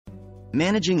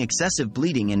Managing excessive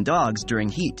bleeding in dogs during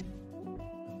heat.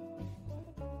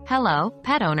 Hello,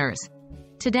 pet owners.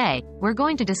 Today, we're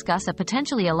going to discuss a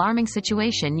potentially alarming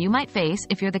situation you might face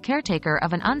if you're the caretaker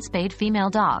of an unspayed female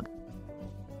dog.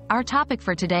 Our topic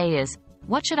for today is,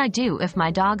 what should I do if my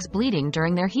dog's bleeding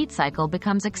during their heat cycle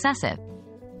becomes excessive?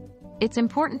 It's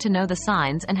important to know the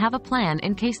signs and have a plan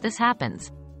in case this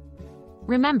happens.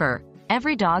 Remember,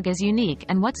 every dog is unique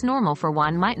and what's normal for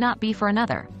one might not be for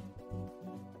another.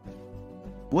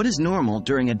 What is normal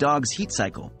during a dog's heat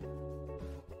cycle?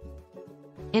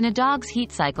 In a dog's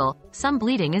heat cycle, some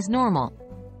bleeding is normal.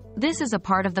 This is a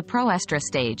part of the proestrus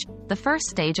stage, the first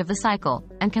stage of the cycle,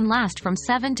 and can last from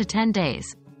 7 to 10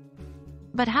 days.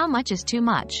 But how much is too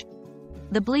much?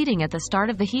 The bleeding at the start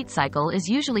of the heat cycle is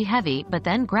usually heavy but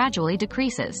then gradually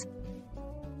decreases.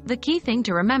 The key thing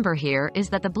to remember here is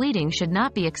that the bleeding should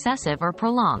not be excessive or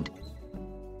prolonged.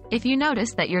 If you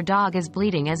notice that your dog is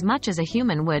bleeding as much as a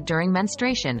human would during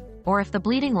menstruation, or if the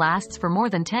bleeding lasts for more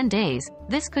than 10 days,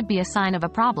 this could be a sign of a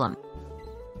problem.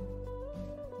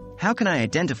 How can I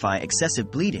identify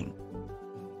excessive bleeding?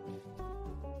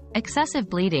 Excessive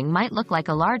bleeding might look like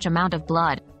a large amount of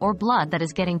blood, or blood that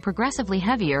is getting progressively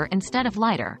heavier instead of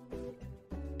lighter.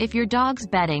 If your dog's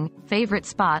bedding, favorite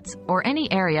spots, or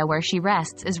any area where she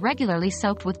rests is regularly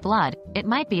soaked with blood, it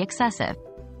might be excessive.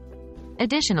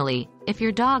 Additionally, if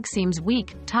your dog seems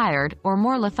weak, tired, or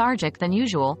more lethargic than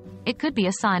usual, it could be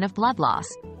a sign of blood loss.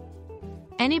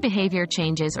 Any behavior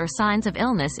changes or signs of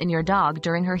illness in your dog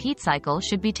during her heat cycle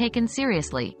should be taken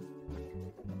seriously.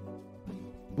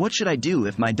 What should I do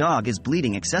if my dog is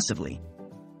bleeding excessively?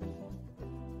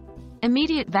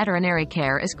 Immediate veterinary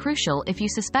care is crucial if you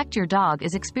suspect your dog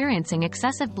is experiencing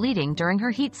excessive bleeding during her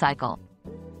heat cycle.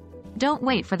 Don't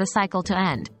wait for the cycle to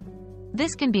end.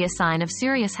 This can be a sign of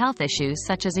serious health issues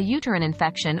such as a uterine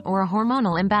infection or a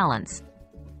hormonal imbalance.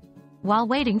 While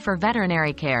waiting for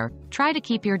veterinary care, try to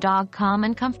keep your dog calm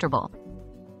and comfortable.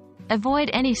 Avoid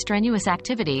any strenuous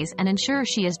activities and ensure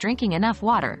she is drinking enough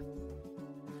water.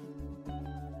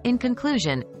 In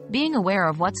conclusion, being aware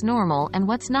of what's normal and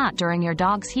what's not during your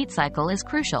dog's heat cycle is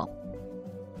crucial.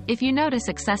 If you notice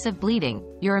excessive bleeding,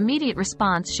 your immediate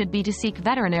response should be to seek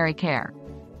veterinary care.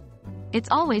 It's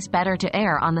always better to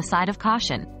err on the side of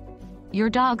caution. Your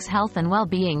dog's health and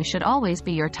well-being should always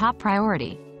be your top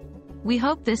priority. We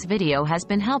hope this video has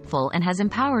been helpful and has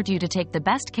empowered you to take the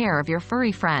best care of your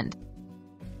furry friend.